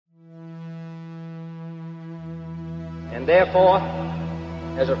And therefore,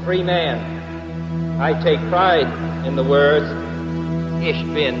 as a free man, I take pride in the words, Ich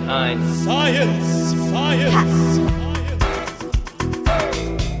bin ein Science! Science!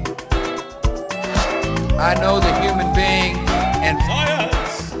 I know the human being and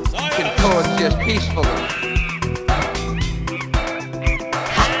Science! can coexist peacefully.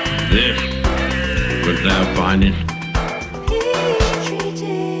 This was thou findest.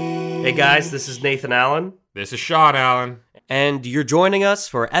 Hey guys, this is Nathan Allen, This is Sean Allen. and you're joining us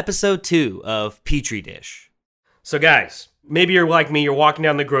for episode 2 of Petri Dish. So guys, maybe you're like me, you're walking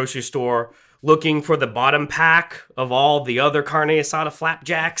down the grocery store looking for the bottom pack of all the other carne asada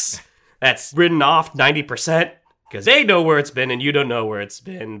flapjacks that's written off 90%, because they know where it's been and you don't know where it's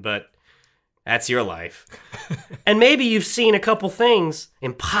been, but that's your life. And maybe you've seen a couple things,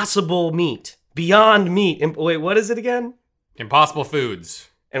 Impossible Meat, Beyond Meat. Wait, what is it again? Impossible Foods.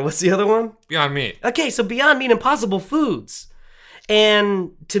 And what's the other one? Beyond Meat. Okay, so Beyond Meat, Impossible Foods.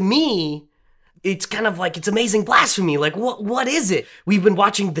 And to me, it's kind of like, it's amazing blasphemy. Like, what is it? We've been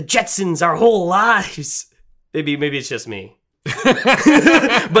watching the Jetsons our whole lives. Maybe it's just me.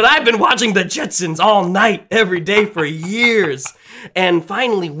 But I've been watching the Jetsons all night, every day for years. And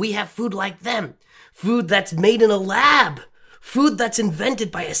finally, we have food like them. Food that's made in a lab. Food that's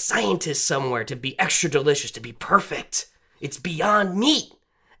invented by a scientist somewhere to be extra delicious, to be perfect. It's Beyond Meat.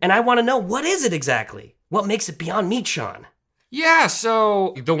 And I want to know, what is it exactly? What makes it Beyond Meat, Sean? Yeah,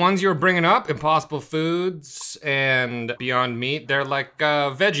 so the ones you were bringing up, Impossible Foods and Beyond Meat, they're like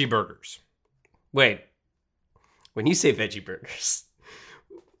veggie burgers. Wait, when you say veggie burgers,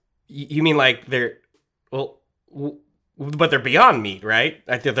 you mean like they're, but they're Beyond Meat, right?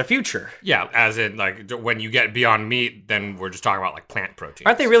 Like they're the future. Yeah, as in like when you get Beyond Meat, then we're just talking about like plant proteins.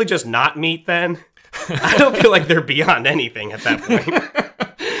 Aren't they really just not meat then? I don't feel like they're beyond anything at that point.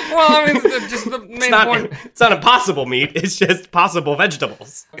 Well, I mean, just the main point. It's not impossible meat, it's just possible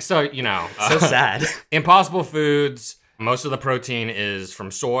vegetables. So, you know. So sad. Impossible Foods, most of the protein is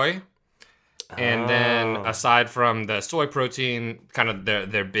from soy. And then aside from the soy protein, kind of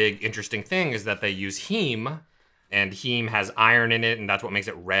their big interesting thing is that they use heme. And heme has iron in it, and that's what makes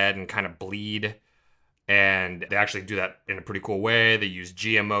it red and kind of bleed. And they actually do that in a pretty cool way. They use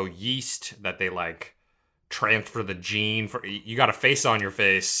GMO yeast that they like transfer the gene for. You got a face on your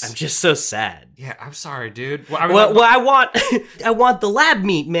face. I'm just so sad. Yeah, I'm sorry, dude. I want the lab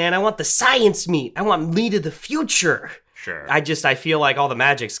meat, man. I want the science meat. I want meat of the future. Sure. I feel like all the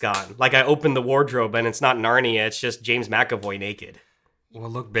magic's gone. Like I opened the wardrobe and it's not Narnia, it's just James McAvoy naked. Well,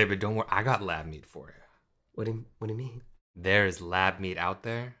 look, baby, don't worry. I got lab meat for you. What do you mean? There is lab meat out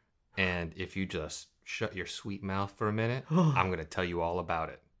there, and if you just shut your sweet mouth for a minute, I'm going to tell you all about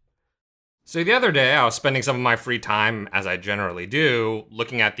it. So the other day, I was spending some of my free time, as I generally do,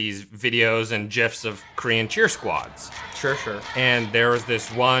 looking at these videos and GIFs of Korean cheer squads. Sure. And there was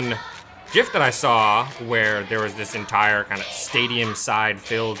this one GIF that I saw where there was this entire kind of stadium side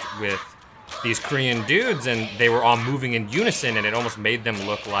filled with these Korean dudes, and they were all moving in unison, and it almost made them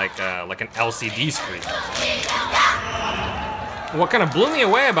look like an LCD screen. What kind of blew me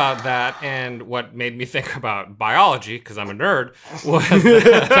away about that, and what made me think about biology, because I'm a nerd,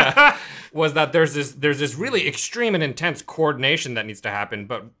 was that there's this really extreme and intense coordination that needs to happen.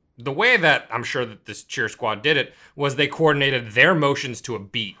 But the way that I'm sure that this cheer squad did it was they coordinated their motions to a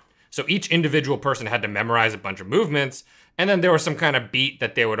beat. So each individual person had to memorize a bunch of movements, and then there was some kind of beat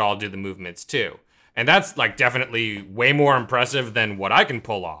that they would all do the movements to. And that's like definitely way more impressive than what I can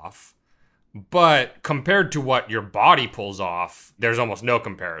pull off. But compared to what your body pulls off, there's almost no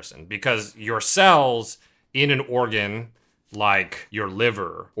comparison, because your cells in an organ like your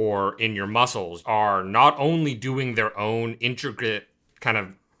liver or in your muscles are not only doing their own intricate kind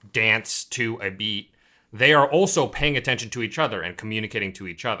of dance to a beat, they are also paying attention to each other and communicating to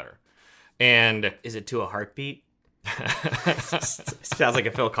each other. And is it to a heartbeat? Sounds like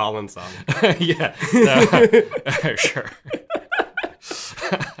a Phil Collins song. Yeah. Sure.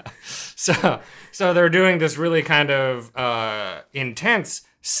 So they're doing this really kind of intense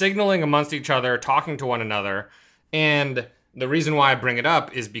signaling amongst each other, talking to one another. And the reason why I bring it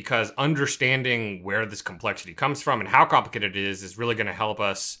up is because understanding where this complexity comes from and how complicated it is really going to help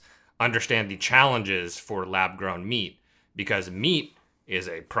us understand the challenges for lab-grown meat. Because meat is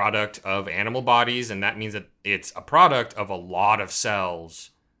a product of animal bodies, and that means that it's a product of a lot of cells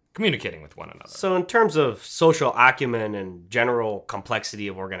communicating with one another. So in terms of social acumen and general complexity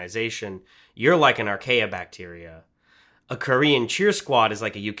of organization, you're like an archaeobacteria. A Korean cheer squad is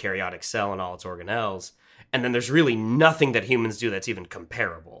like a eukaryotic cell and all its organelles. And then there's really nothing that humans do that's even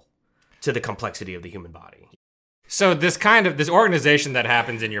comparable to the complexity of the human body. So this organization that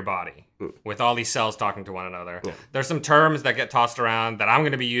happens in your body with all these cells talking to one another, there's some terms that get tossed around that I'm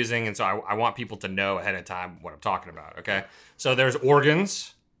going to be using, and so I want people to know ahead of time what I'm talking about, okay? So there's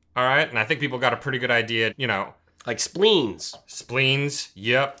organs, all right? And I think people got a pretty good idea, Like spleens. Spleens,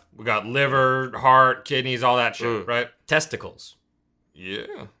 yep. We got liver, heart, kidneys, all that shit, right? Testicles.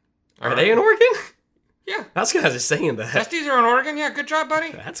 Yeah. Are they an organ? Yeah. I was just saying that. Testes are an organ? Yeah, good job,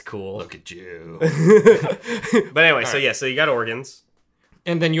 buddy. That's cool. Look at you. But anyway, so you got organs.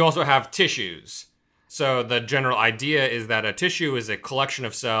 And then you also have tissues. So the general idea is that a tissue is a collection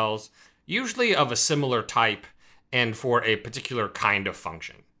of cells, usually of a similar type and for a particular kind of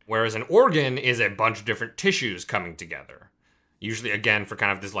function. Whereas an organ is a bunch of different tissues coming together. Usually, again, for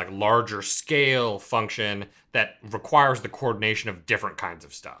kind of this like larger scale function that requires the coordination of different kinds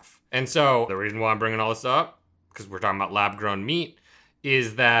of stuff. And so the reason why I'm bringing all this up, because we're talking about lab-grown meat,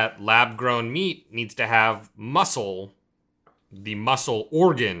 is that lab-grown meat needs to have muscle, the muscle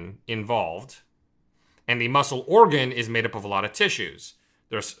organ involved. And the muscle organ is made up of a lot of tissues.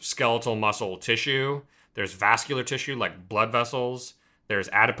 There's skeletal muscle tissue. There's vascular tissue like blood vessels. There's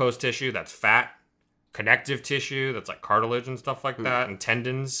adipose tissue, that's fat. Connective tissue, that's like cartilage and stuff like that. And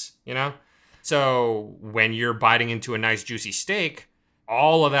tendons, So when you're biting into a nice juicy steak,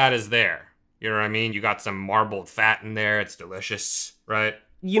 all of that is there. You know what I mean? You got some marbled fat in there. It's delicious, right?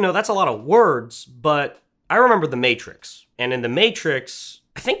 That's a lot of words, but I remember The Matrix. And in The Matrix,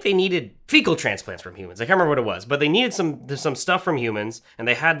 I think they needed fecal transplants from humans. I can't remember what it was, but they needed some stuff from humans, and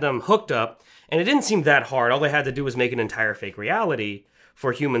they had them hooked up, and it didn't seem that hard. All they had to do was make an entire fake reality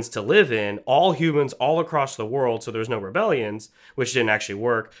for humans to live in, all humans all across the world, so there's no rebellions, which didn't actually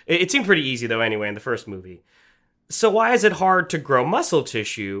work. It seemed pretty easy, though, anyway, in the first movie. So why is it hard to grow muscle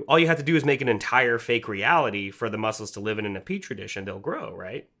tissue? All you have to do is make an entire fake reality for the muscles to live in a petri dish, and they'll grow,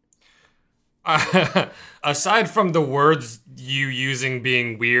 right? Aside from the words you using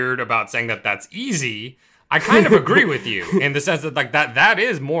being weird about saying that that's easy, I kind of agree with you in the sense that like that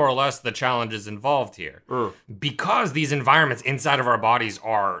is more or less the challenges involved here. Because these environments inside of our bodies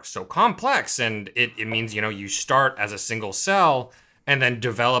are so complex, and it means, you start as a single cell and then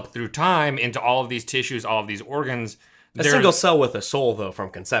develop through time into all of these tissues, all of these organs. A single cell with a soul, though, from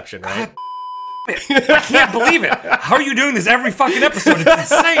conception, right? I can't believe it. How are you doing this every fucking episode?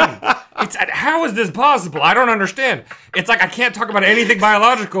 It's insane. How is this possible? I don't understand. It's like I can't talk about anything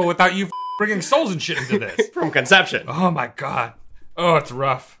biological without you bringing souls and shit into this. From conception. Oh my god. Oh, it's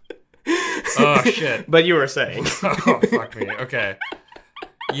rough. Oh shit. But you were saying. Oh, fuck me. Okay.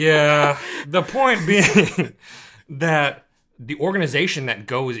 Yeah. The point being that the organization that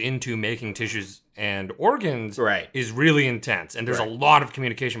goes into making tissues and organs is really intense. And there's a lot of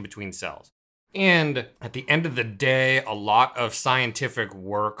communication between cells. And at the end of the day, a lot of scientific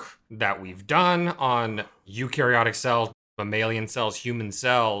work that we've done on eukaryotic cells, mammalian cells, human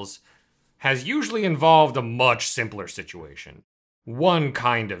cells, has usually involved a much simpler situation. One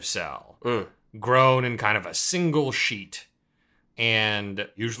kind of cell, grown in kind of a single sheet. And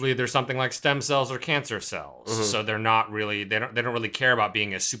usually there's something like stem cells or cancer cells. So they're not really, they don't really care about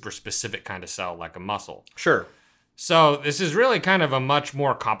being a super specific kind of cell like a muscle. Sure. So this is really kind of a much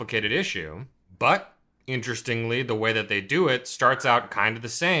more complicated issue. But interestingly, the way that they do it starts out kind of the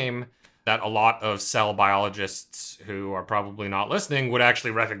same that a lot of cell biologists who are probably not listening would actually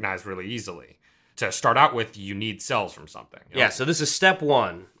recognize really easily. To start out with, you need cells from something. Yeah, so this is step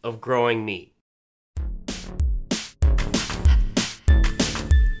one of growing meat.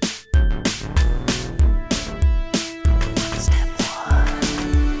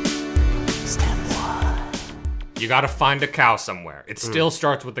 You got to find a cow somewhere. It still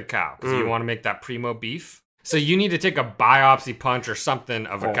starts with the cow because you want to make that primo beef. So you need to take a biopsy punch or something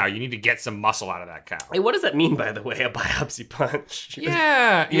of a cow. You need to get some muscle out of that cow. Hey, what does that mean, by the way, a biopsy punch?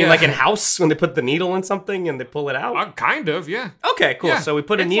 Yeah. You mean like in House when they put the needle in something and they pull it out? Kind of, yeah. Okay, cool. Yeah, So we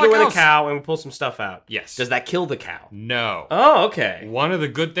put a it's needle like in a House. cow and we pull some stuff out. Yes. Does that kill the cow? No. Oh, okay. One of the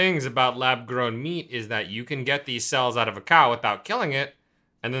good things about lab-grown meat is that you can get these cells out of a cow without killing it,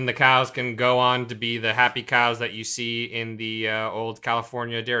 and then the cows can go on to be the happy cows that you see in the old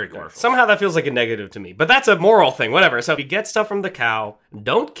California dairy commercials. Somehow that feels like a negative to me, but that's a moral thing, whatever. So if you get stuff from the cow,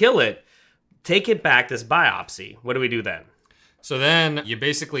 don't kill it, take it back, this biopsy. What do we do then? So then you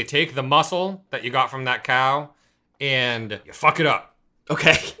basically take the muscle that you got from that cow and you fuck it up.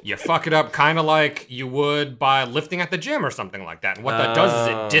 Okay. You fuck it up kind of like you would by lifting at the gym or something like that. And what that does is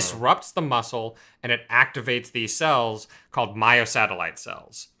it disrupts the muscle and it activates these cells called myosatellite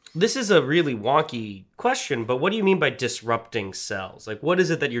cells. This is a really wonky question, but what do you mean by disrupting cells? Like, what is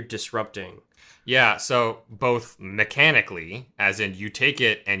it that you're disrupting? Yeah, so both mechanically, as in you take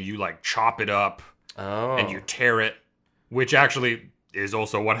it and you like chop it up and you tear it, which actually is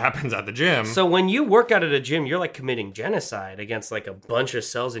also what happens at the gym. So when you work out at a gym, you're like committing genocide against like a bunch of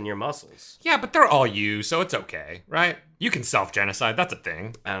cells in your muscles. Yeah, but they're all you, so it's okay, right? You can self-genocide. That's a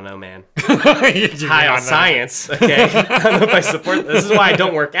thing. I don't know, man. High High on science, okay? I don't know if I support this. Is why I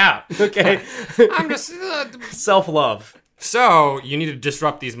don't work out, okay? I'm just... Self-love. So, you need to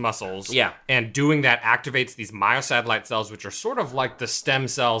disrupt these muscles. Yeah. And doing that activates these myosatellite cells, which are sort of like the stem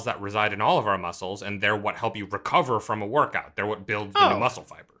cells that reside in all of our muscles, and they're what help you recover from a workout. They're what builds the new muscle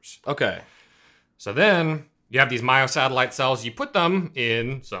fibers. Okay. So then, you have these myosatellite cells, you put them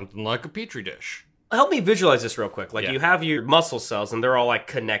in something like a Petri dish. Help me visualize this real quick. Like, Yeah. you have your muscle cells, and they're all, like,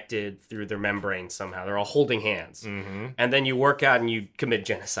 connected through their membranes somehow. They're all holding hands. Mm-hmm. And then you work out and you commit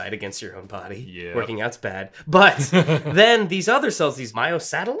genocide against your own body. Yeah. Working out's bad. But then these other cells, these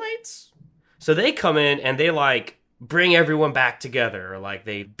myosatellites, so they come in and they, like, bring everyone back together. Or, like,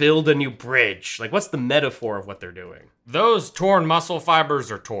 they build a new bridge. Like, what's the metaphor of what they're doing? Those torn muscle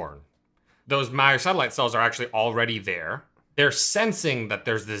fibers are torn. Those myosatellite cells are actually already there. They're sensing that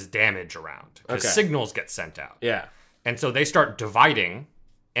there's this damage around. Because Okay. signals get sent out. Yeah. And so they start dividing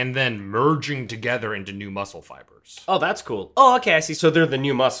and then merging together into new muscle fibers. Oh, that's cool. Oh, okay, I see. So they're the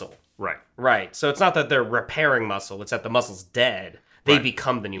new muscle. Right. Right. So it's not that they're repairing muscle, it's that the muscle's dead. They Right.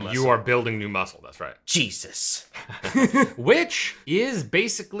 become the new muscle. You are building new muscle, that's right. Jesus. Which is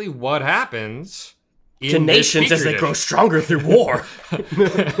basically what happens in To this nations as Petri they grow dish. stronger through war.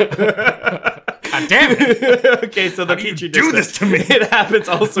 God damn it! Okay, so the do you Petri do dish. this to me? It happens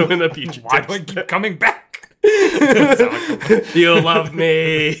also in the Petri Why do dish. I keep coming back? You love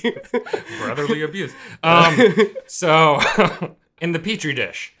me. Brotherly abuse. So, in the Petri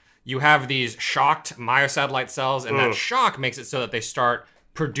dish, you have these shocked myosatellite cells, and that shock makes it so that they start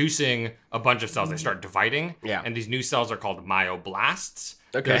producing a bunch of cells. They start dividing, Yeah. and these new cells are called myoblasts.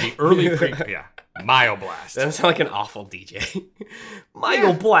 Okay. They're the early myoblasts. That sounds like an awful DJ.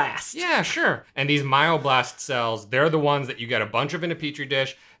 Myoblast. Yeah, sure. And these myoblast cells, they're the ones that you get a bunch of in a Petri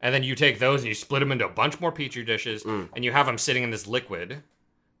dish, and then you take those and you split them into a bunch more Petri dishes, and you have them sitting in this liquid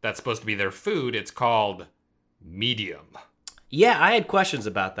that's supposed to be their food. It's called medium. Yeah, I had questions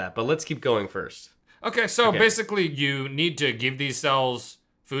about that, but let's keep going first. Okay, so basically you need to give these cells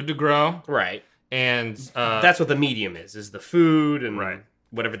food to grow, Right. and That's what the medium is the food and Right.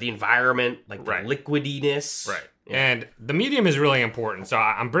 whatever the environment, like the Right. liquidiness. right. And the medium is really important, so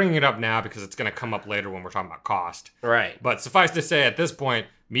I'm bringing it up now because it's going to come up later when we're talking about cost. Right. But suffice to say, at this point,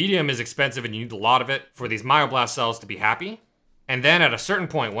 medium is expensive and you need a lot of it for these myoblast cells to be happy. And then at a certain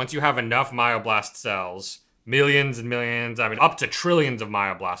point, once you have enough myoblast cells, millions and millions, I mean, up to trillions of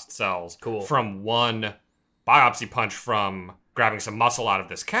myoblast cells from one biopsy punch from grabbing some muscle out of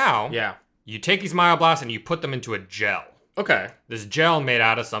this cow, Yeah. you take these myoblasts and you put them into a gel. Okay. This gel made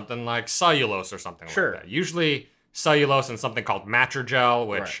out of something like cellulose or something Sure. like that. Usually cellulose and something called matrigel,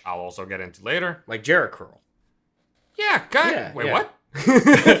 which Right. I'll also get into later. Like Jericho curl. Yeah, kind Yeah, Wait, yeah. what?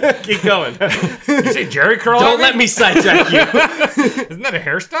 Keep going. You say Jerry curl? Don't let me sidetrack you. Isn't that a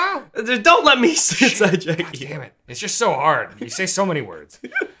hairstyle? Don't let me sidetrack you. Damn it. It's just so hard. You say so many words.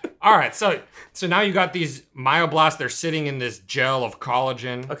 All right, so now you got these myoblasts. They're sitting in this gel of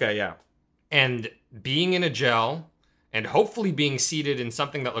collagen. Okay, yeah. And being in a gel and hopefully being seated in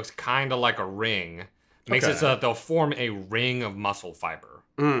something that looks kind of like a ring makes it so that they'll form a ring of muscle fiber.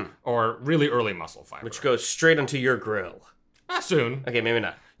 Or really early muscle fiber. Which goes straight onto your grill. Soon. Okay, maybe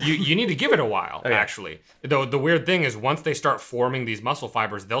not. You need to give it a while, actually. Though the weird thing is once they start forming these muscle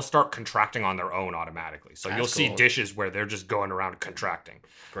fibers, they'll start contracting on their own automatically. So you'll see cool. dishes where they're just going around contracting.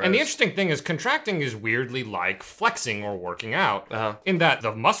 Gross. And the interesting thing is contracting is weirdly like flexing or working out Uh-huh. in that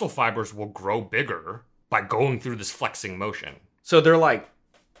the muscle fibers will grow bigger by going through this flexing motion. So they're like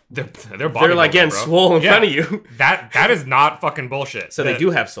They're they're like bodybuilders, getting bro. swole in Yeah. front of you. That is not fucking bullshit. So they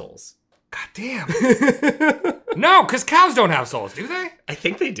do have souls. God damn. No, because cows don't have souls, do they? I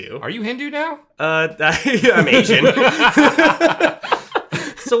think they do. Are you Hindu now? I'm Asian.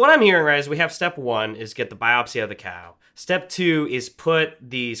 So what I'm hearing, right, is we have step 1 is get the biopsy of the cow. Step 2 is put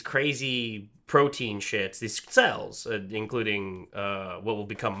these crazy protein shits, these cells, including what will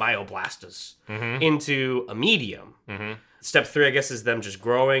become myoblastas, into a medium. Step 3, I guess, is them just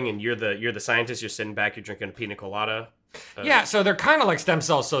growing, and you're the scientist. You're sitting back, you're drinking a pina colada. Yeah, so they're kind of like stem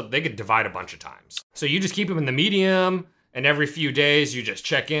cells, so they could divide a bunch of times. So you just keep them in the medium, and every few days you just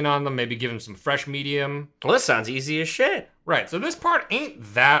check in on them, maybe give them some fresh medium. Well, this sounds easy as shit. Right, so this part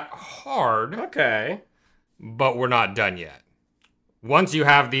ain't that hard, Okay. but we're not done yet. Once you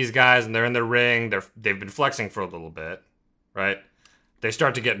have these guys and they're in the ring, they've been flexing for a little bit, right? They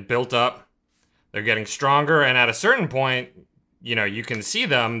start to get built up. They're getting stronger, and at a certain point, you can see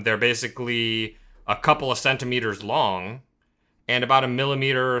them. They're basically a couple of centimeters long, and about a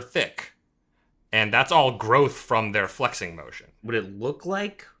millimeter thick. And that's all growth from their flexing motion. Would it look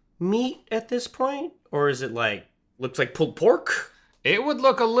like meat at this point? Or is it looks like pulled pork? It would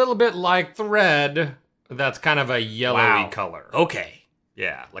look a little bit like thread that's kind of a yellowy color. Okay.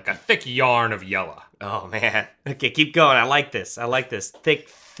 Yeah, like a thick yarn of yellow. Oh, man. Okay, keep going. I like this.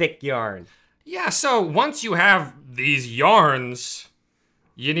 Thick yarn. Yeah, so once you have these yarns,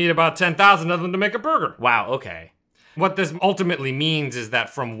 you need about 10,000 of them to make a burger. Wow, okay. What this ultimately means is that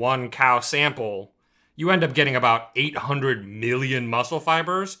from one cow sample, you end up getting about 800 million muscle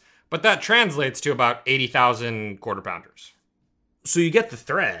fibers, but that translates to about 80,000 quarter pounders. So you get the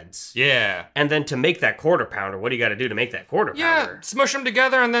threads. Yeah. And then to make that quarter pounder, what do you got to do to make that quarter pounder? Yeah, smush them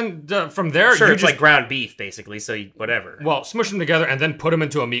together, and then from there, Sure, you it's just, like ground beef, basically, so whatever. well, smush them together and then put them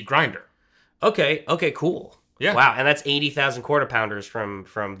into a meat grinder. Okay, cool. Yeah. Wow, and that's 80,000 quarter pounders from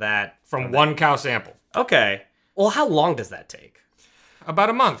that. From one cow sample. Okay. Well, how long does that take? About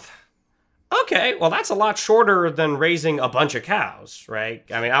a month. Okay, well, that's a lot shorter than raising a bunch of cows, right?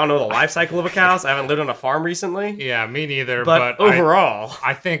 I mean, I don't know the life cycle of a cow. So I haven't lived on a farm recently. Yeah, me neither. But overall,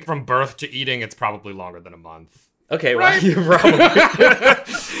 I think from birth to eating, it's probably longer than a month. okay, Right? well, you're probably.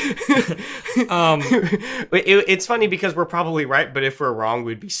 It's funny because we're probably right, but if we're wrong,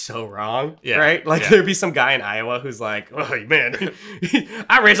 we'd be so wrong, Yeah, right? Like yeah. there'd be some guy in Iowa who's like, "Oh man,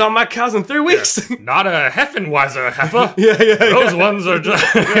 I raised all my cows in 3 weeks." Not a Heffenweiser heifer. Yeah. Those ones are just.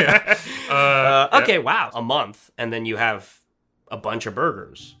 Okay, wow, a month, and then you have a bunch of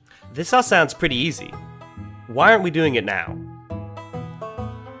burgers. This all sounds pretty easy. Why aren't we doing it now?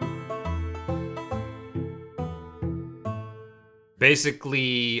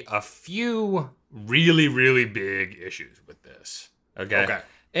 Basically, a few really, really big issues with this. Okay.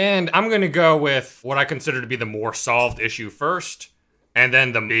 And I'm going to go with what I consider to be the more solved issue first, and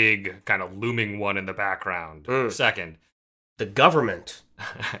then the big kind of looming one in the background second. The government,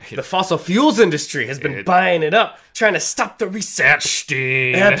 the fossil fuels industry has been buying it up, trying to stop the research.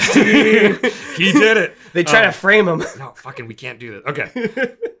 Epstein. He did it. They try to frame him. No, fucking, we can't do this.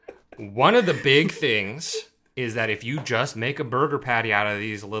 Okay. One of the big things is that if you just make a burger patty out of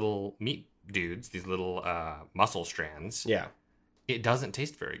these little meat dudes, these little muscle strands, Yeah. it doesn't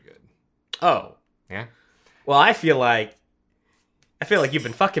taste very good. Oh. Yeah. Well, I feel like you've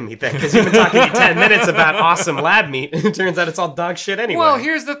been fucking me then, because you've been talking to me 10 minutes about awesome lab meat, and it turns out it's all dog shit anyway. Well,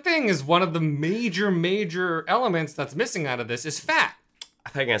 here's the thing: is one of the major elements that's missing out of this is fat. I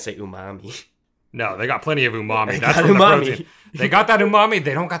thought you were gonna say umami. No, they got plenty of umami. They That's got from the umami. protein. They got that umami.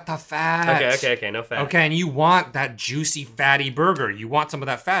 They don't got the fat. Okay, no fat. Okay, and you want that juicy, fatty burger. You want some of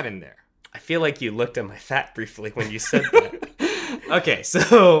that fat in there. I feel like you looked at my fat briefly when you said that. Okay,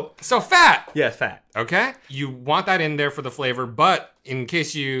 so fat. yeah, fat. Okay? You want that in there for the flavor, but in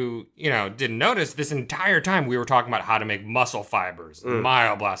case you didn't notice, this entire time we were talking about how to make muscle fibers,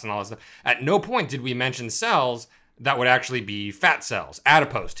 myoblast, and all this stuff. At no point did we mention cells that would actually be fat cells,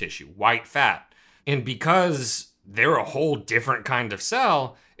 adipose tissue, white fat. And because they're a whole different kind of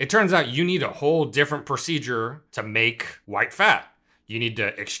cell, it turns out you need a whole different procedure to make white fat. You need to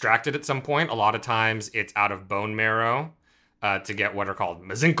extract it at some point. A lot of times it's out of bone marrow to get what are called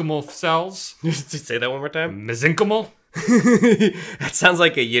mesenchymal cells. Say that one more time. Mesenchymal? That sounds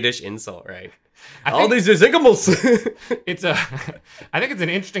like a Yiddish insult, right? I All think these ziggles. I think it's an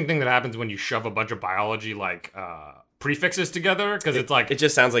interesting thing that happens when you shove a bunch of biology prefixes together, because it's like It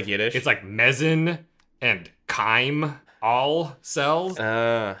just sounds like Yiddish. it's like mesin and chyme all cells.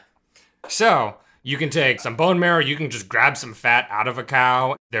 So you can take some bone marrow, you can just grab some fat out of a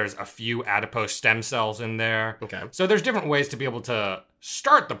cow. There's a few adipose stem cells in there. Okay. So there's different ways to be able to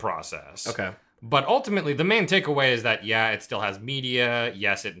start the process. Okay. But ultimately, the main takeaway is that, yeah, it still has media.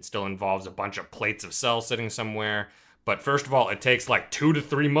 Yes, it still involves a bunch of plates of cells sitting somewhere. But first of all, it takes like 2 to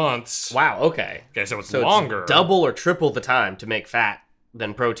 3 months. Wow, okay. Okay, so it's So longer. it's double or triple the time to make fat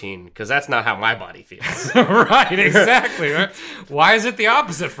than protein, because that's not how my body feels. Right, exactly. Right? Why is it the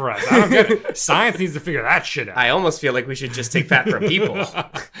opposite for us? I don't get it. Science needs to figure that shit out. I almost feel like we should just take fat from people.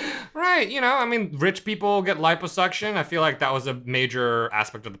 Right, I mean, rich people get liposuction. I feel like that was a major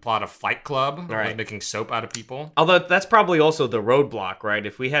aspect of the plot of Fight Club. Right. Was making soap out of people. Although that's probably also the roadblock, right?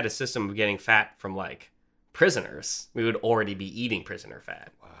 If we had a system of getting fat from like prisoners, we would already be eating prisoner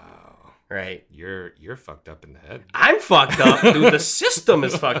fat. Wow. Right? You're fucked up in the head. I'm fucked up, dude. The system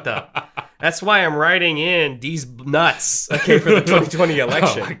is fucked up. That's why I'm writing in these nuts, okay, for the 2020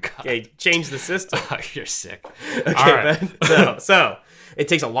 election. Oh my God. Okay, change the system. You're sick. Okay, All right. Ben. So it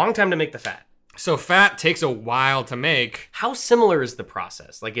takes a long time to make the fat. So fat takes a while to make. How similar is the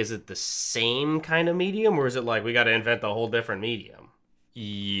process? Like, is it the same kind of medium, or is it like we got to invent a whole different medium?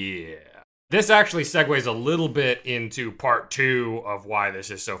 Yeah. This actually segues a little bit into part 2 of why this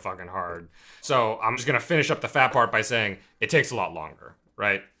is so fucking hard. So I'm just going to finish up the fat part by saying it takes a lot longer,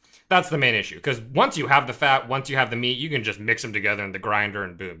 right? That's the main issue. Because once you have the fat, once you have the meat, you can just mix them together in the grinder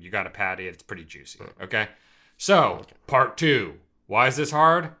and boom, you got a patty. It's pretty juicy, okay? So, part 2. Why is this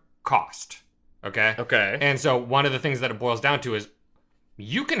hard? Cost, okay? Okay. And so one of the things that it boils down to is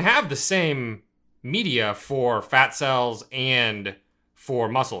you can have the same media for fat cells and for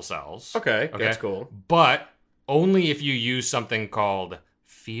muscle cells. Okay, that's cool. But only if you use something called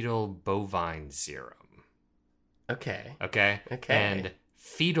fetal bovine serum. Okay. Okay? And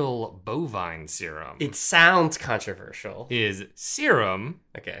fetal bovine serum It sounds controversial. is serum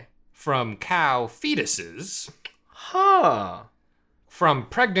Okay. from cow fetuses Huh. from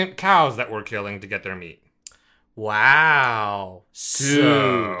pregnant cows that we're killing to get their meat. Wow.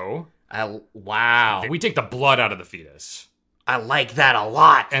 So, Wow. we take the blood out of the fetus. I like that a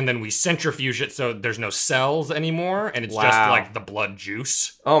lot. And then we centrifuge it so there's no cells anymore, and it's just Wow. like the blood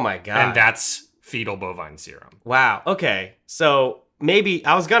juice. Oh my god. And that's fetal bovine serum. Wow. Okay. So maybe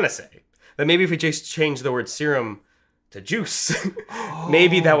I was gonna say that maybe if we just change the word serum to juice,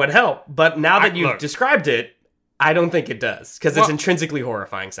 maybe that would help. But now that you've described it, I don't think it does because it's intrinsically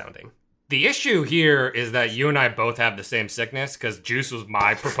horrifying sounding. The issue here is that you and I both have the same sickness because juice was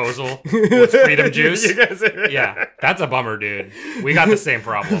my proposal. Was freedom juice. Yeah, that's a bummer, dude. We got the same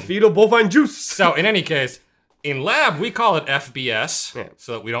problem. Fetal bovine juice. So in any case, in lab, we call it FBS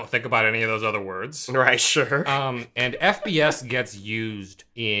so that we don't think about any of those other words. Right, sure. And FBS gets used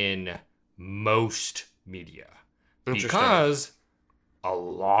in most media because a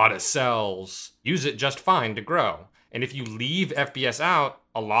lot of cells use it just fine to grow. And if you leave FBS out,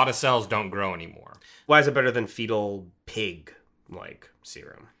 a lot of cells don't grow anymore. Why is it better than fetal pig like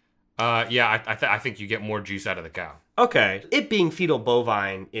serum? Yeah, I think you get more juice out of the cow. Okay. It being fetal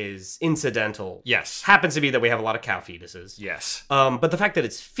bovine is incidental. Yes. Happens to be that we have a lot of cow fetuses. Yes. But the fact that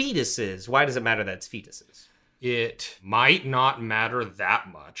it's fetuses, why does it matter that it's fetuses? It might not matter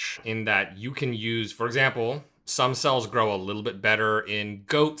that much in that you can use, for example, some cells grow a little bit better in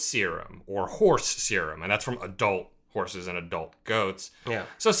goat serum or horse serum, and that's from adult horses and adult goats. Yeah.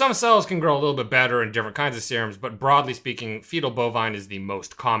 So some cells can grow a little bit better in different kinds of serums, but broadly speaking, fetal bovine is the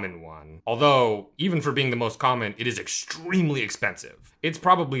most common one. Although, even for being the most common, it is extremely expensive. It's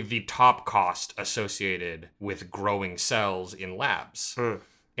probably the top cost associated with growing cells in labs.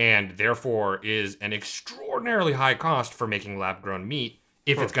 And therefore is an extraordinarily high cost for making lab-grown meat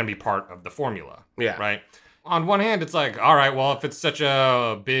if it's going to be part of the formula. Yeah. Right? On one hand, it's like, all right, well, if it's such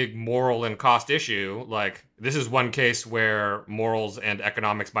a big moral and cost issue, like, this is one case where morals and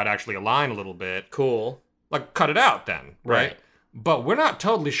economics might actually align a little bit. Cool. Like, cut it out then, right? Right. But we're not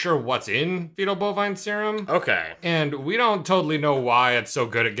totally sure what's in fetal bovine serum. Okay. And we don't totally know why it's so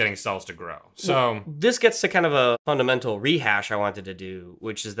good at getting cells to grow. So this gets to kind of a fundamental rehash I wanted to do,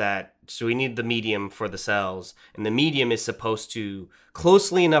 which is that, so we need the medium for the cells, and the medium is supposed to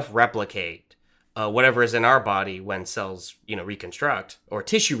closely enough replicate whatever is in our body when cells, reconstruct, or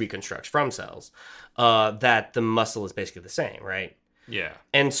tissue reconstructs from cells, that the muscle is basically the same, right? yeah.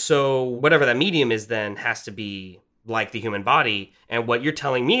 And so whatever that medium is then has to be like the human body. And what you're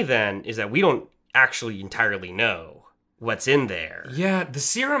telling me then is that we don't actually entirely know what's in there. Yeah, the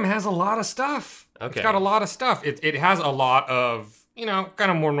serum has a lot of stuff. Okay. It's got a lot of stuff. It has a lot of,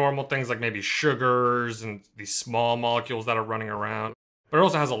 kind of more normal things like maybe sugars and these small molecules that are running around. But it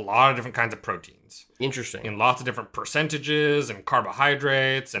also has a lot of different kinds of proteins. Interesting. In lots of different percentages and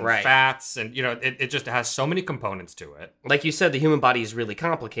carbohydrates and fats. And, it just has so many components to it. Like you said, the human body is really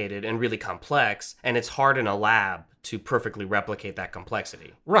complicated and really complex, and it's hard in a lab to perfectly replicate that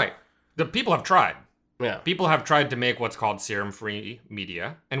complexity. Right. The people have tried. Yeah. People have tried to make what's called serum-free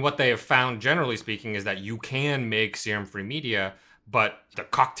media. And what they have found, generally speaking, is that you can make serum-free media, but the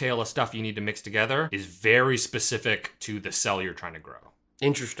cocktail of stuff you need to mix together is very specific to the cell you're trying to grow.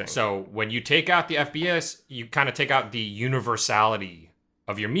 Interesting. So when you take out the FBS, you kind of take out the universality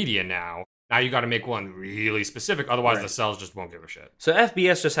of your media now. Now you got to make one really specific, otherwise the cells just won't give a shit. So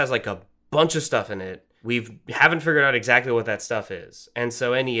FBS just has like a bunch of stuff in it. We haven't figured out exactly what that stuff is. And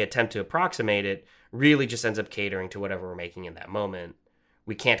so any attempt to approximate it really just ends up catering to whatever we're making in that moment.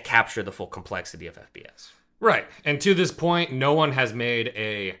 We can't capture the full complexity of FBS. Right. And to this point, no one has made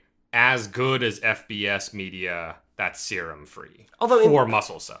a as good as FBS media that's serum free for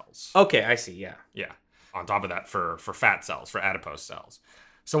muscle cells. Okay, I see. Yeah. Yeah. On top of that, for fat cells, for adipose cells.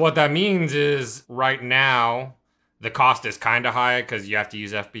 So what that means is right now, the cost is kind of high because you have to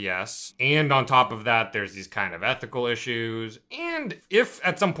use FBS. And on top of that, there's these kind of ethical issues. And if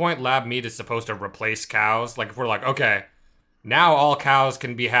at some point lab meat is supposed to replace cows, like if we're like, okay, now all cows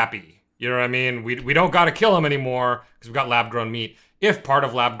can be happy. You know what I mean? We don't got to kill them anymore because we've got lab-grown meat. If part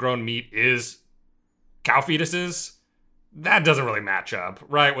of lab-grown meat is cow fetuses, that doesn't really match up,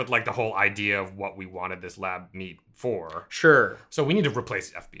 right? With like the whole idea of what we wanted this lab meat for. Sure. So we need to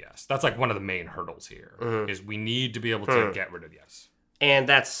replace FBS. That's like one of the main hurdles here, is we need to be able to get rid of yes. And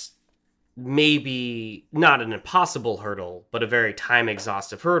that's maybe not an impossible hurdle, but a very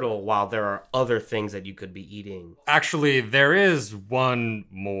time-exhaustive hurdle, while there are other things that you could be eating. Actually, there is one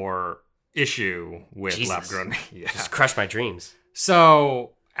more issue with lab-grown meat. Yeah. Just crushed my dreams.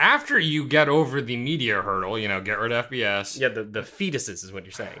 So after you get over the media hurdle, get rid of FBS. Yeah, the fetuses is what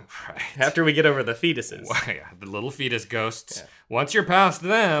you're saying. Right. After we get over the fetuses. Well, yeah, the little fetus ghosts. Yeah. Once you're past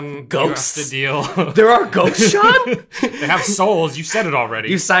them, ghosts? you have to deal. There are ghosts, Sean? They have souls. You said it already.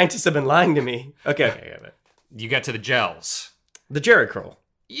 You scientists have been lying to me. Okay. You get to the gels. The Jerry curl.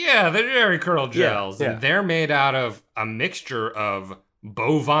 Yeah, the Jerry curl gels. Yeah. And they're made out of a mixture of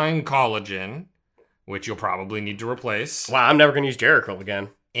bovine collagen, which you'll probably need to replace. Wow, I'm never going to use Jerry curl again.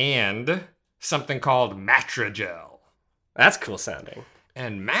 And something called matrigel. That's cool sounding.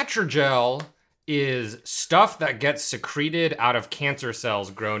 And matrigel is stuff that gets secreted out of cancer cells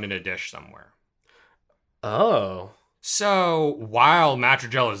grown in a dish somewhere. Oh. So while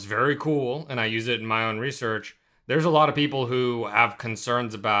matrigel is very cool, and I use it in my own research, there's a lot of people who have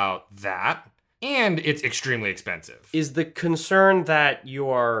concerns about that, and it's extremely expensive. Is the concern that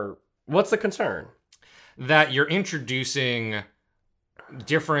what's the concern? That you're introducing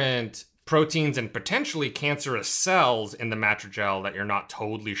different proteins and potentially cancerous cells in the matrigel that you're not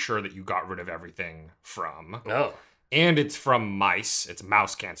totally sure that you got rid of everything from. Oh. And it's from mice. It's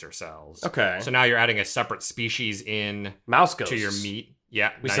mouse cancer cells. Okay. So now you're adding a separate species in mouse ghosts to your meat.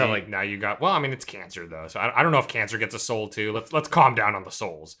 Yeah. Now you got. Well, I mean, it's cancer though, so I don't know if cancer gets a soul too. Let's calm down on the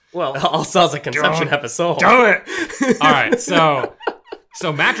souls. Well, all cells of conception have a soul. Do it. All right. So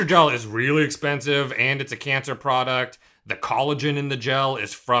matrigel is really expensive, and it's a cancer product. The collagen in the gel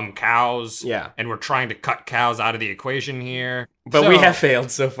is from cows. Yeah. And we're trying to cut cows out of the equation here. But we have failed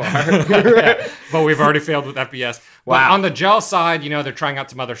so far. Yeah, but we've already failed with FBS. Wow. But on the gel side, they're trying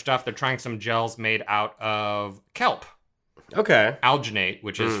out some other stuff. They're trying some gels made out of kelp. Okay. Alginate,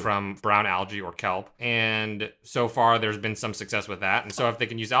 which is from brown algae or kelp. And so far, there's been some success with that. And so if they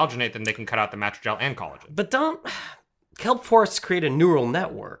can use alginate, then they can cut out the matrigel and collagen. But kelp forests create a neural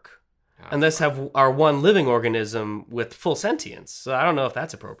network. And thus have our one living organism with full sentience. So I don't know if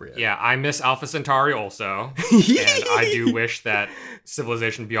that's appropriate. Yeah, I miss Alpha Centauri also. And I do wish that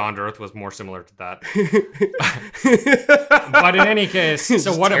civilization beyond Earth was more similar to that. But in any case,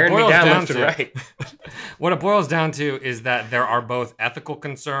 so what it boils down to, right. What it boils down to is that there are both ethical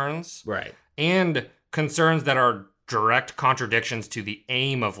concerns, right, and concerns that are direct contradictions to the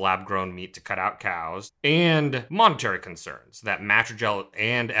aim of lab-grown meat to cut out cows, and monetary concerns that matrigel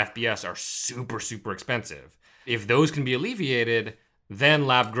and FBS are super, super expensive. If those can be alleviated, then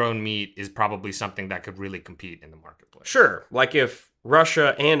lab-grown meat is probably something that could really compete in the marketplace. Sure. Like if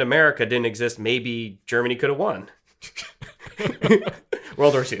Russia and America didn't exist, maybe Germany could have won.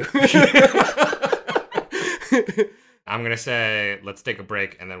 World War II. I'm going to say, let's take a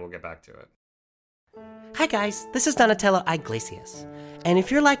break and then we'll get back to it. Hi guys, this is Donatello Iglesias, and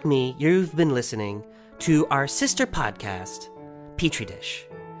if you're like me, you've been listening to our sister podcast, Petri Dish,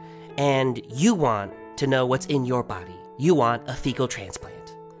 and you want to know what's in your body. You want a fecal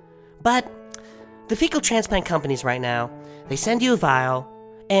transplant. But the fecal transplant companies right now, they send you a vial,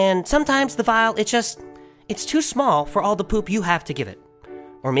 and sometimes the vial, it's too small for all the poop you have to give it.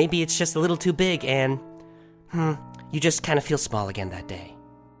 Or maybe it's just a little too big and, you just kind of feel small again that day.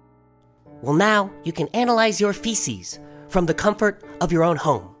 Well, now you can analyze your feces from the comfort of your own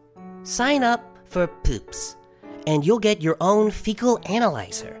home. Sign up for Poops, and you'll get your own fecal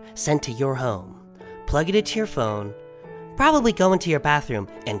analyzer sent to your home. Plug it into your phone, probably go into your bathroom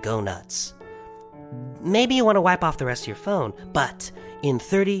and go nuts. Maybe you want to wipe off the rest of your phone, but in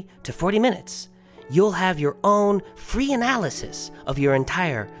 30 to 40 minutes, you'll have your own free analysis of your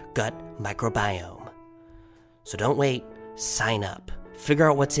entire gut microbiome. So don't wait, sign up. Figure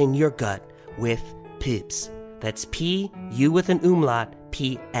out what's in your gut with Poops. That's P-U with an umlaut,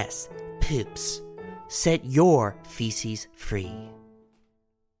 P-S. Poops. Set your feces free.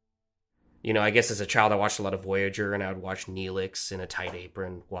 I guess as a child I watched a lot of Voyager, and I would watch Neelix in a tight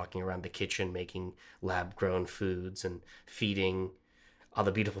apron walking around the kitchen making lab-grown foods and feeding all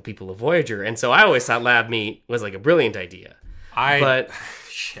the beautiful people of Voyager. And so I always thought lab meat was like a brilliant idea. But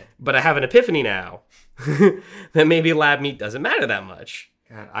I have an epiphany now that maybe lab meat doesn't matter that much.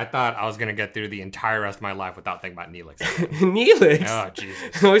 God, I thought I was going to get through the entire rest of my life without thinking about Neelix. Neelix. Oh,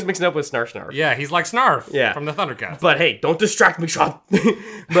 Jesus. I'm always mixing up with Snarf Snarf. Yeah, he's like Snarf Yeah. from the Thundercats. But hey, don't distract me, Sean.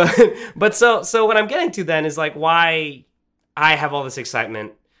 but so what I'm getting to then is like why I have all this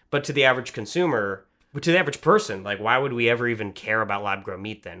excitement, but to the average consumer, to the average person, like why would we ever even care about lab grown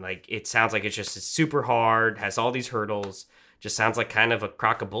meat then? Like it sounds like it's super hard, has all these hurdles, just sounds like kind of a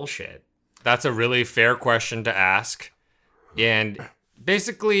crock of bullshit. That's a really fair question to ask. And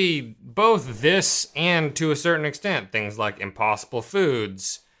basically, both this and, to a certain extent, things like Impossible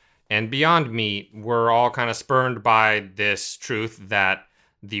Foods and Beyond Meat were all kind of spurned by this truth that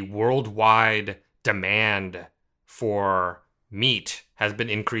the worldwide demand for meat has been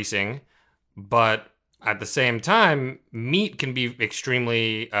increasing, but at the same time, meat can be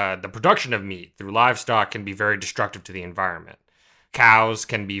extremely, the production of meat through livestock can be very destructive to the environment. Cows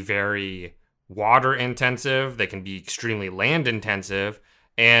can be very water intensive, they can be extremely land intensive,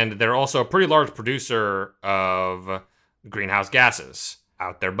 and they're also a pretty large producer of greenhouse gases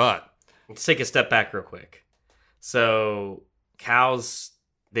out their butt. Let's take a step back real quick. So cows,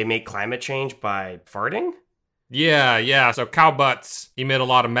 they make climate change by farting? Yeah. So cow butts emit a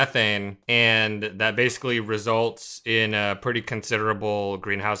lot of methane, and that basically results in a pretty considerable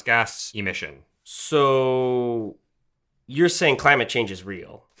greenhouse gas emission. So you're saying climate change is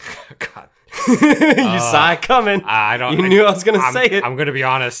real? God. You saw it coming. You knew I was going to say it. I'm going to be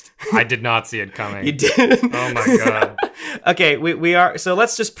honest. I did not see it coming. You didn't? Oh my God. Okay, we are. So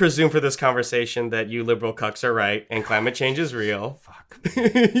let's just presume for this conversation that you liberal cucks are right and climate change is real. Fuck.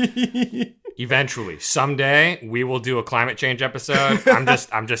 Eventually, someday, we will do a climate change episode. I'm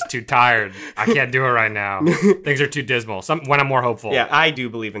just too tired. I can't do it right now. Things are too dismal. When I'm more hopeful. Yeah, I do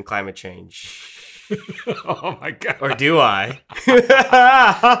believe in climate change. Oh my God. Or do I?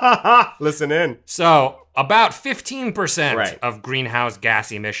 Listen in. So, about 15% Right. of greenhouse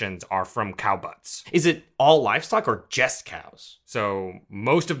gas emissions are from cow butts. Is it all livestock or just cows? So,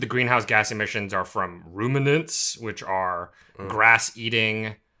 most of the greenhouse gas emissions are from ruminants, which are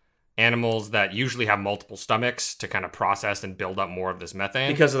grass-eating animals that usually have multiple stomachs to kind of process and build up more of this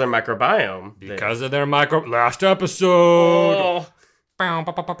methane. Because of their microbiome. Because of their last episode. Oh. Bow,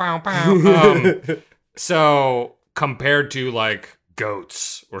 bow, bow, bow, bow. So compared to like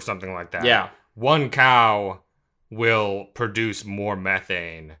goats or something like that, Yeah. one cow will produce more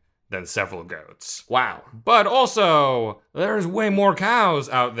methane than several goats. Wow. But also, there's way more cows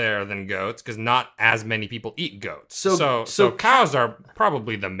out there than goats because not as many people eat goats. So cows are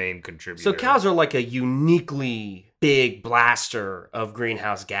probably the main contributor. So cows are like a uniquely big blaster of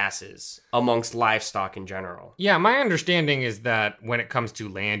greenhouse gases amongst livestock in general. Yeah, my understanding is that when it comes to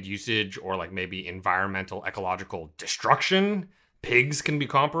land usage or like maybe environmental ecological destruction, pigs can be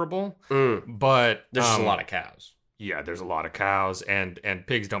comparable. But There's just a lot of cows. Yeah, there's a lot of cows, and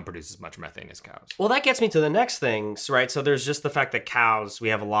pigs don't produce as much methane as cows. Well, that gets me to the next thing, right? So there's just the fact that cows, we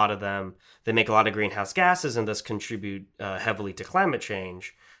have a lot of them. They make a lot of greenhouse gases and thus contribute heavily to climate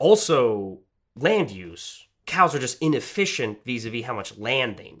change. Also, land use. Cows are just inefficient vis-a-vis how much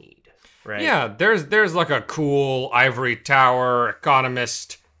land they need, right? Yeah, there's like a cool ivory tower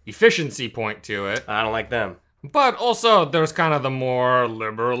economist efficiency point to it. I don't like them. But also, there's kind of the more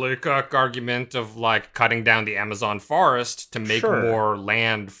liberally cuck argument of like cutting down the Amazon forest to make more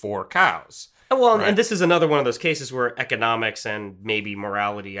land for cows. Well, Right. and this is another one of those cases where economics and maybe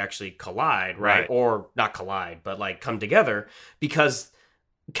morality actually collide, right? Right. Or not collide, but like come together because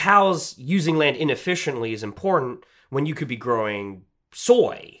cows using land inefficiently is important when you could be growing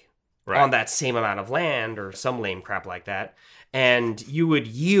soy Right. on that same amount of land or some lame crap like that. And you would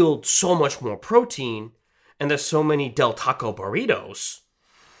yield so much more protein and there's so many Del Taco burritos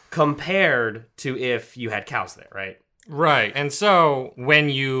compared to if you had cows there, right? Right. And so when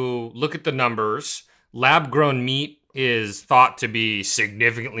you look at the numbers, lab-grown meat is thought to be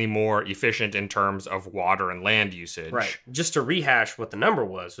significantly more efficient in terms of water and land usage. Right. Just to rehash what the number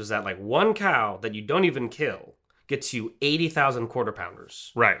was that like one cow that you don't even kill gets you 80,000 quarter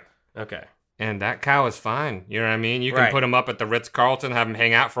pounders. Right. Okay. And that cow is fine. You know what I mean? You can Right. put them up at the Ritz-Carlton, have them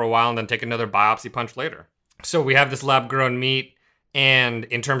hang out for a while, and then take another biopsy punch later. So we have this lab-grown meat, and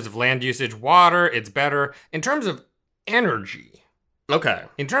in terms of land usage, water, it's better. In terms of energy, Okay.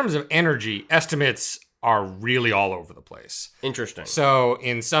 estimates are really all over the place. Interesting. So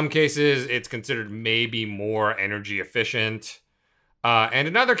in some cases, it's considered maybe more energy efficient. And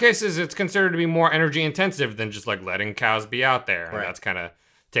in other cases, it's considered to be more energy intensive than just like letting cows be out there. And Right. that's kind of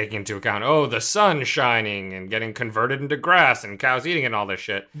taking into account, the sun shining and getting converted into grass and cows eating it and all this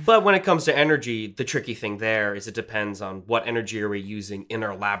shit. But when it comes to energy, the tricky thing there is it depends on what energy are we using in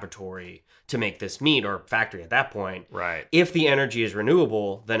our laboratory to make this meat, or factory at that point. Right. If the energy is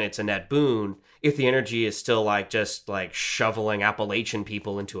renewable, then it's a net boon. If the energy is still just shoveling Appalachian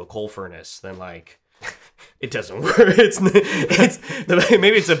people into a coal furnace, then it doesn't work.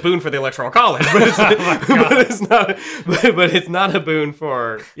 Maybe it's a boon for the electoral college, but it's not a boon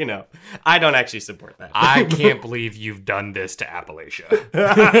for, I don't actually support that. I can't believe you've done this to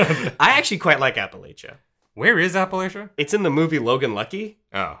Appalachia. I actually quite like Appalachia. Where is Appalachia? It's in the movie Logan Lucky,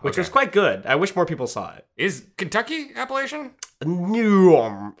 which was quite good. I wish more people saw it. Is Kentucky Appalachian?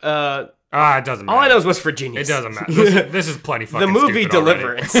 No, it doesn't matter. All I know is West Virginia. It doesn't matter. This is plenty fucking The movie stupid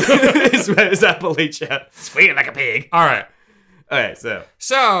Deliverance is Appalachia. Squealing like a pig. All right. Okay,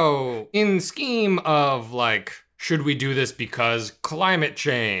 So, in scheme of, should we do this because climate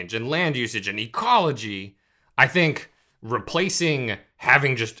change and land usage and ecology, I think replacing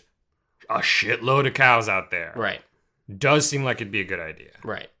having just a shitload of cows out there does seem like it'd be a good idea.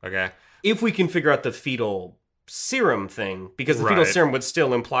 Right. Okay? If we can figure out the fetal serum thing, because the fetal serum would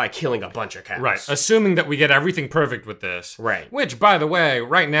still imply killing a bunch of cows. Right. Assuming that we get everything perfect with this. Right. Which, by the way,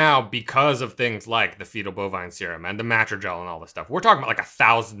 right now, because of things like the fetal bovine serum and the matrigel and all this stuff, we're talking about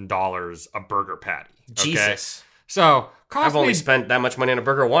 $1,000 a burger patty. Okay? Jesus. So, I've only spent that much money on a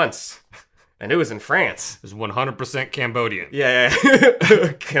burger once. And it was in France. It was 100% Cambodian. Yeah.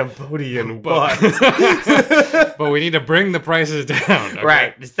 Cambodian what? But we need to bring the prices down. Okay?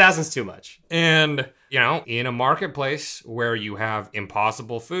 Right. It's thousands too much. And, in a marketplace where you have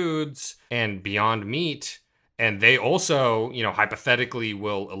Impossible Foods and Beyond Meat, and they also, hypothetically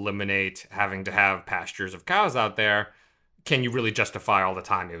will eliminate having to have pastures of cows out there, can you really justify all the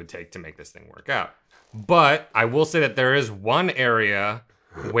time it would take to make this thing work out? But I will say that there is one area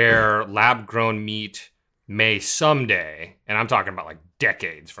where lab-grown meat may someday, and I'm talking about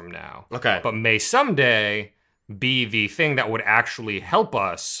decades from now, but may someday be the thing that would actually help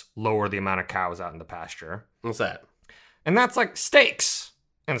us lower the amount of cows out in the pasture. What's that? And that's steaks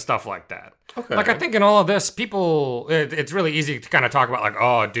and stuff like that. Okay. I think in all of this, people, it's really easy to kind of talk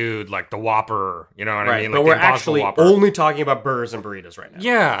about the Whopper, you know what I mean? But we're actually only talking about burgers and burritos right now.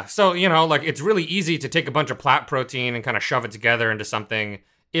 Yeah, so, it's really easy to take a bunch of plant protein and kind of shove it together into something.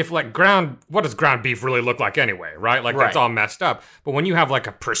 If, what does ground beef really look like anyway, right? That's all messed up. But when you have, a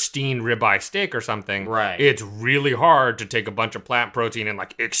pristine ribeye steak or something, it's really hard to take a bunch of plant protein and,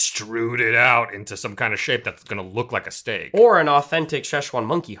 extrude it out into some kind of shape that's going to look like a steak. Or an authentic Szechuan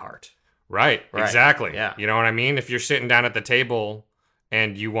monkey heart. Right, exactly. Yeah. You know what I mean? If you're sitting down at the table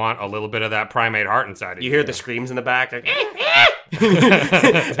and you want a little bit of that primate heart inside of you. You hear the screams in the back.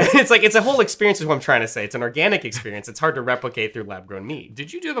 It's a whole experience is what I'm trying to say. It's an organic experience. It's hard to replicate through lab-grown meat.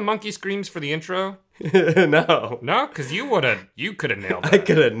 Did you do the monkey screams for the intro? No. No? Because you could have nailed it. I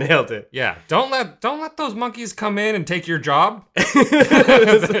could have nailed it. Yeah. Don't let those monkeys come in and take your job.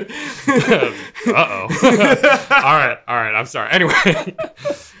 Uh-oh. All right. I'm sorry.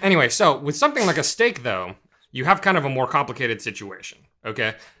 Anyway, so with something like a steak, though, you have kind of a more complicated situation,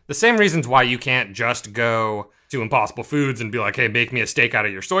 okay? The same reasons why you can't just go to Impossible Foods and be like, hey, make me a steak out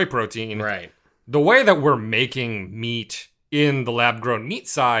of your soy protein. Right. The way that we're making meat in the lab-grown meat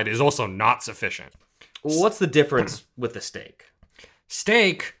side is also not sufficient. Well, what's the difference with the steak?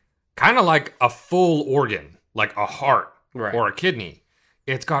 Steak, kind of like a full organ, like a heart or a kidney.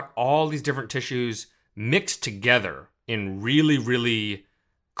 It's got all these different tissues mixed together in really, really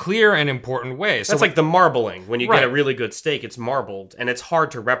clear and important ways. That's like the marbling. When you get a really good steak, it's marbled, and it's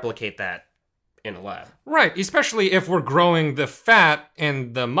hard to replicate that in a lab. Right, especially if we're growing the fat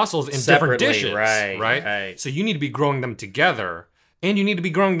and the muscles in different dishes. Right. So you need to be growing them together, and you need to be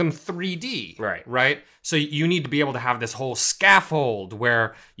growing them 3D. Right? So you need to be able to have this whole scaffold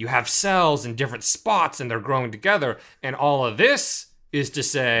where you have cells in different spots, and they're growing together. And all of this is to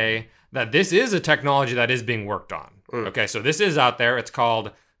say that this is a technology that is being worked on. Okay, so this is out there. It's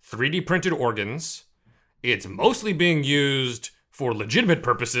called 3D printed organs. It's mostly being used for legitimate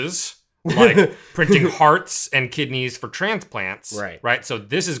purposes, like printing hearts and kidneys for transplants. Right. So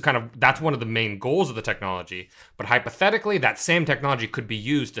this is that's one of the main goals of the technology. But hypothetically, that same technology could be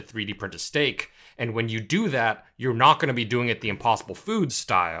used to 3D print a steak. And when you do that, you're not going to be doing it the Impossible Foods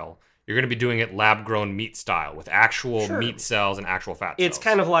style. You're going to be doing it lab-grown meat style with actual meat cells and actual fat cells. It's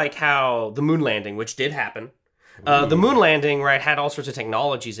kind of like how the moon landing, which did happen. The moon landing, had all sorts of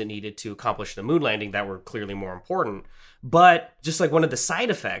technologies it needed to accomplish the moon landing that were clearly more important. But just like one of the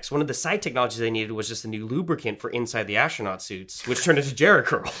side effects, one of the side technologies they needed was just a new lubricant for inside the astronaut suits, which turned into Jerry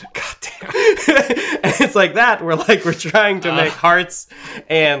Curl. God damn. And it's like that. We're trying to make hearts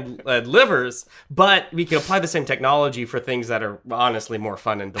and livers, but we can apply the same technology for things that are honestly more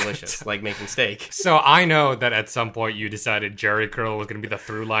fun and delicious, like making steak. So I know that at some point you decided Jerry Curl was going to be the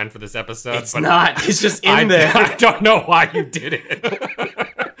through line for this episode. It's not. It's just in there. I don't know why you did it.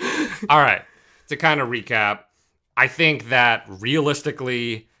 All right. To kind of recap, I think that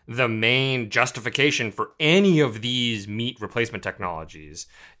realistically, the main justification for any of these meat replacement technologies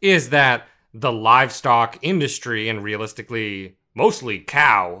is that the livestock industry, and realistically, mostly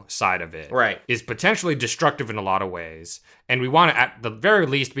cow side of it, is potentially destructive in a lot of ways. And we want to, at the very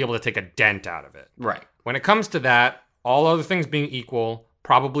least, be able to take a dent out of it. Right. When it comes to that, all other things being equal,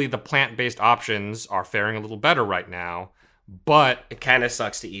 probably the plant-based options are faring a little better right now. But it kind of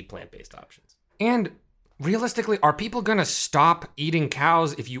sucks to eat plant-based options. And realistically, are people going to stop eating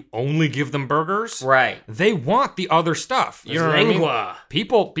cows if you only give them burgers? Right. They want the other stuff. You know what I mean? Lengua.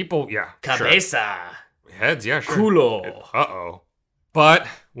 People, yeah. Cabeza. Sure. Heads, yeah, sure. Culo. Uh-oh. But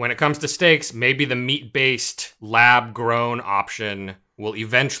when it comes to steaks, maybe the meat-based, lab-grown option will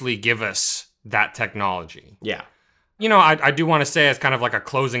eventually give us that technology. Yeah. You know, I do want to say as kind of like a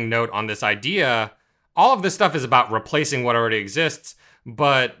closing note on this idea, all of this stuff is about replacing what already exists.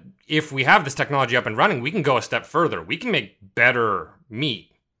 But if we have this technology up and running, we can go a step further. We can make better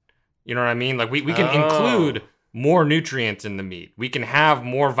meat. You know what I mean? Like we can include more nutrients in the meat. We can have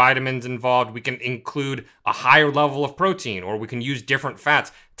more vitamins involved. We can include a higher level of protein, or we can use different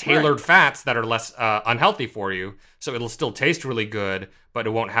fats, tailored fats that are less unhealthy for you. So it'll still taste really good, but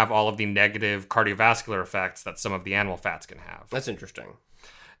it won't have all of the negative cardiovascular effects that some of the animal fats can have. That's interesting.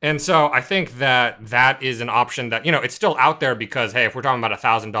 And so I think that that is an option that, you know, it's still out there because, hey, if we're talking about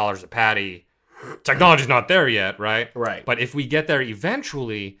 $1,000 a patty, technology's not there yet, right? Right. But if we get there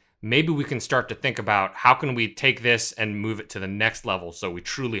eventually, maybe we can start to think about how can we take this and move it to the next level so we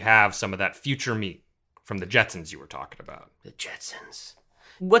truly have some of that future meat from the Jetsons you were talking about. The Jetsons.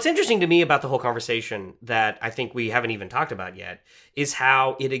 What's interesting to me about the whole conversation that I think we haven't even talked about yet is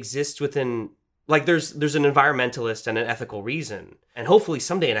how it exists within... Like, there's an environmentalist and an ethical reason, and hopefully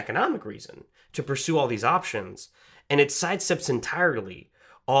someday an economic reason, to pursue all these options. And it sidesteps entirely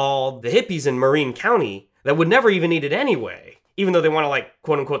all the hippies in Marin County that would never even eat it anyway, even though they want to, like,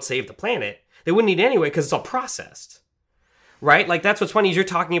 quote-unquote, save the planet. They wouldn't eat it anyway because it's all processed, right? Like, that's what's funny is you're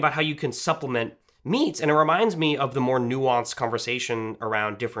talking about how you can supplement meats, and it reminds me of the more nuanced conversation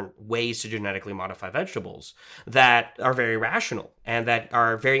around different ways to genetically modify vegetables that are very rational and that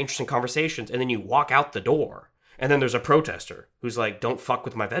are very interesting conversations. And then you walk out the door and then there's a protester who's like, don't fuck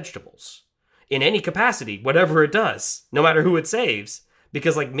with my vegetables in any capacity, whatever it does, no matter who it saves,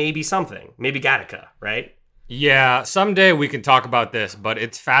 because like maybe Gattaca, right? Yeah, someday we can talk about this, but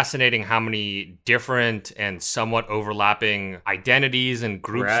it's fascinating how many different and somewhat overlapping identities and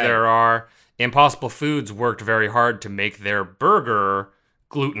groups there are. Impossible Foods worked very hard to make their burger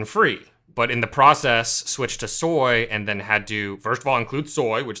gluten-free, but in the process switched to soy and then had to, first of all, include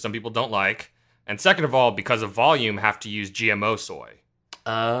soy, which some people don't like, and second of all, because of volume, have to use GMO soy.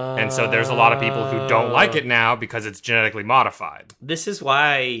 And so there's a lot of people who don't like it now because it's genetically modified. This is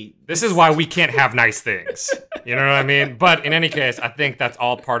why we can't have nice things. You know what I mean? But in any case, I think that's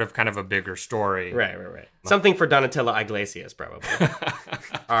all part of kind of a bigger story. Right. Something for Donatella Iglesias, probably.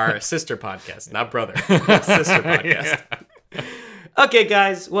 Our sister podcast, not brother. Sister podcast. Yeah. Okay,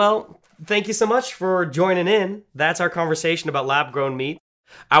 guys. Well, thank you so much for joining in. That's our conversation about lab-grown meat.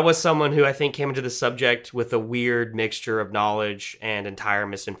 I was someone who I think came into the subject with a weird mixture of knowledge and entire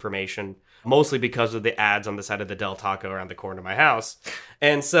misinformation, mostly because of the ads on the side of the Del Taco around the corner of my house.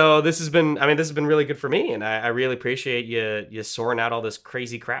 And so this has been really good for me, and I really appreciate you sorting out all this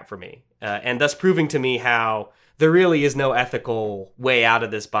crazy crap for me, and thus proving to me how there really is no ethical way out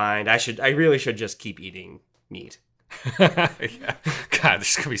of this bind. I really should just keep eating meat. Yeah. God,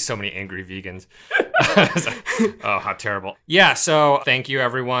 there's gonna be so many angry vegans. Oh, how terrible. Yeah, so thank you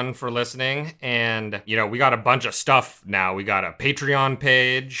everyone for listening. And, you know, we got a bunch of stuff now. We got a Patreon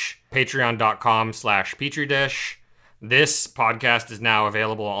page, patreon.com/Petri Dish. This podcast is now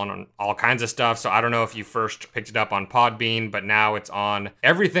available on all kinds of stuff. So I don't know if you first picked it up on Podbean, but now it's on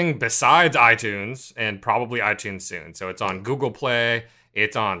everything besides iTunes and probably iTunes soon. So it's on Google Play,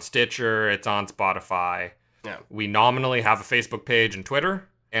 it's on Stitcher, it's on Spotify. Yeah. We nominally have a Facebook page and Twitter.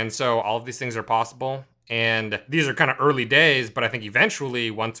 And so all of these things are possible. And these are kind of early days, but I think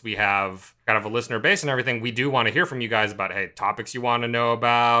eventually, once we have kind of a listener base and everything, we do want to hear from you guys about, hey, topics you want to know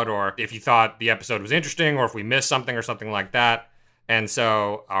about, or if you thought the episode was interesting, or if we missed something or something like that. And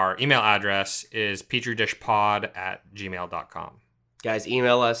so our email address is petridishpod@gmail.com. Guys,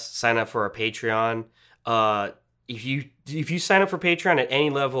 email us, sign up for our Patreon. If you sign up for Patreon at any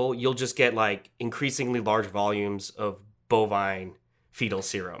level, you'll just get like increasingly large volumes of bovine fetal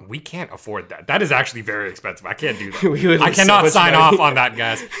serum. We can't afford that. That is actually very expensive. I can't do that. We would I lose so cannot much sign money. off on that,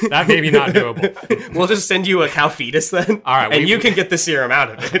 guys. That may be not doable. We'll just send you a cow fetus then. All right, and you can get the serum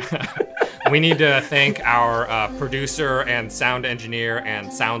out of it. We need to thank our producer and sound engineer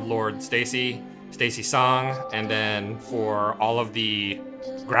and sound lord, Stacy Song, and then for all of the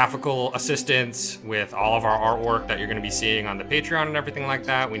graphical assistance with all of our artwork that you're going to be seeing on the Patreon and everything like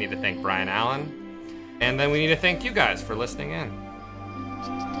that, we need to thank Brian Allen. And then we need to thank you guys for listening in.